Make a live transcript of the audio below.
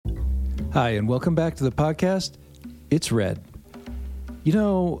Hi, and welcome back to the podcast. It's Red. You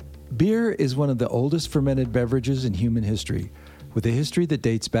know, beer is one of the oldest fermented beverages in human history, with a history that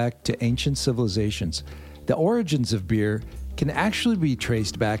dates back to ancient civilizations. The origins of beer can actually be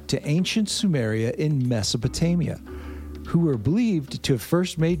traced back to ancient Sumeria in Mesopotamia, who were believed to have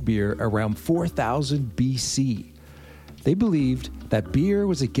first made beer around 4000 BC. They believed that beer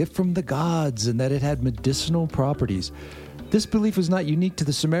was a gift from the gods and that it had medicinal properties. This belief was not unique to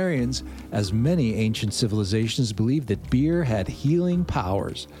the Sumerians, as many ancient civilizations believed that beer had healing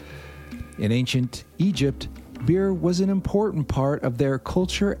powers. In ancient Egypt, beer was an important part of their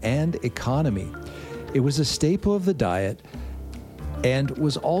culture and economy. It was a staple of the diet and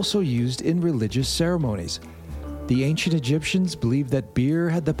was also used in religious ceremonies. The ancient Egyptians believed that beer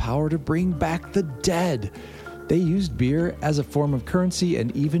had the power to bring back the dead. They used beer as a form of currency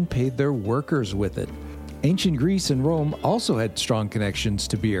and even paid their workers with it. Ancient Greece and Rome also had strong connections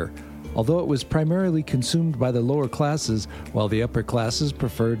to beer. Although it was primarily consumed by the lower classes while the upper classes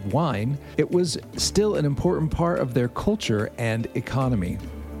preferred wine, it was still an important part of their culture and economy.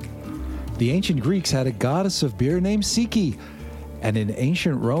 The ancient Greeks had a goddess of beer named Psyche, and in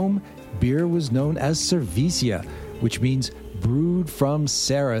ancient Rome, beer was known as cervicia, which means brewed from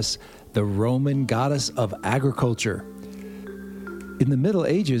Ceres, the Roman goddess of agriculture. In the Middle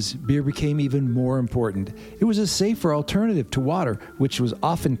Ages, beer became even more important. It was a safer alternative to water, which was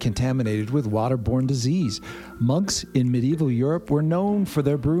often contaminated with waterborne disease. Monks in medieval Europe were known for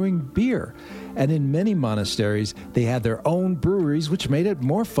their brewing beer, and in many monasteries, they had their own breweries, which made it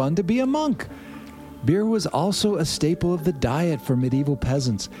more fun to be a monk. Beer was also a staple of the diet for medieval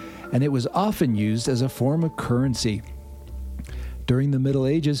peasants, and it was often used as a form of currency. During the Middle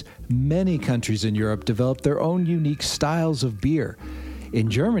Ages, many countries in Europe developed their own unique styles of beer. In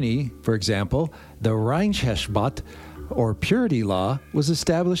Germany, for example, the Reinheitsgebot, or purity law, was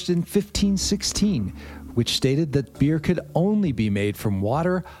established in 1516, which stated that beer could only be made from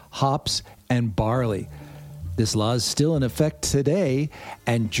water, hops, and barley. This law is still in effect today,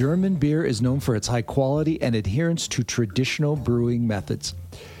 and German beer is known for its high quality and adherence to traditional brewing methods.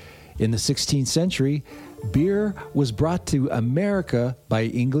 In the 16th century, beer was brought to America by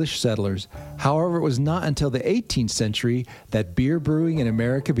English settlers. However, it was not until the 18th century that beer brewing in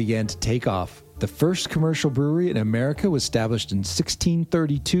America began to take off. The first commercial brewery in America was established in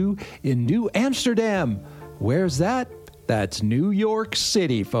 1632 in New Amsterdam. Where's that? That's New York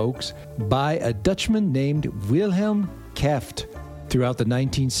City, folks, by a Dutchman named Wilhelm Keft. Throughout the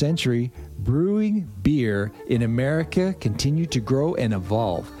 19th century, brewing beer in America continued to grow and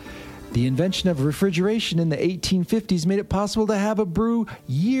evolve. The invention of refrigeration in the 1850s made it possible to have a brew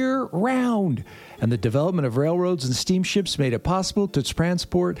year-round, and the development of railroads and steamships made it possible to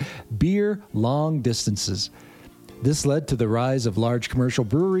transport beer long distances. This led to the rise of large commercial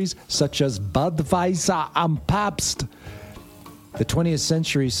breweries such as Budweiser and Pabst. The 20th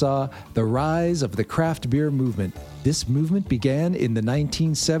century saw the rise of the craft beer movement. This movement began in the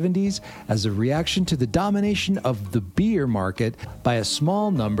 1970s as a reaction to the domination of the beer market by a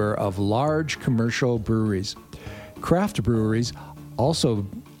small number of large commercial breweries. Craft breweries, also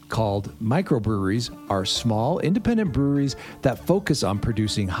called microbreweries, are small, independent breweries that focus on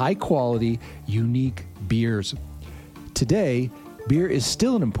producing high-quality, unique beers. Today, beer is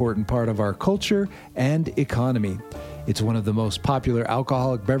still an important part of our culture and economy. It's one of the most popular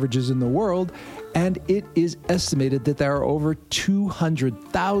alcoholic beverages in the world, and it is estimated that there are over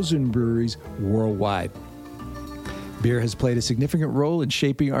 200,000 breweries worldwide. Beer has played a significant role in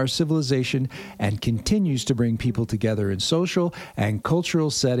shaping our civilization and continues to bring people together in social and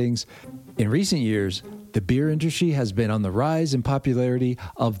cultural settings. In recent years, the beer industry has been on the rise in popularity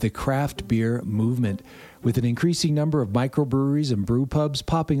of the craft beer movement, with an increasing number of microbreweries and brew pubs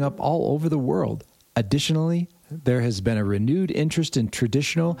popping up all over the world. Additionally, there has been a renewed interest in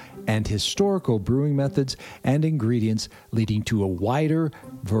traditional and historical brewing methods and ingredients, leading to a wider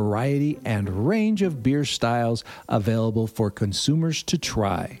variety and range of beer styles available for consumers to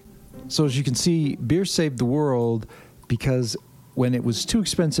try. So as you can see, beer saved the world because when it was too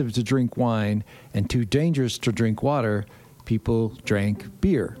expensive to drink wine and too dangerous to drink water, people drank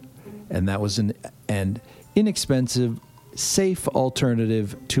beer. And that was an inexpensive, safe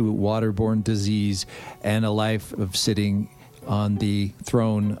alternative to waterborne disease and a life of sitting on the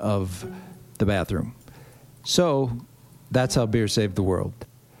throne of the bathroom. So that's how beer saved the world.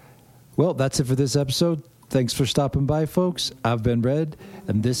 Well, that's it for this episode. Thanks for stopping by, folks. I've been Red,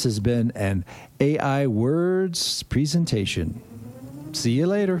 and this has been an AI Words presentation. See you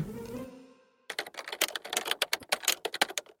later.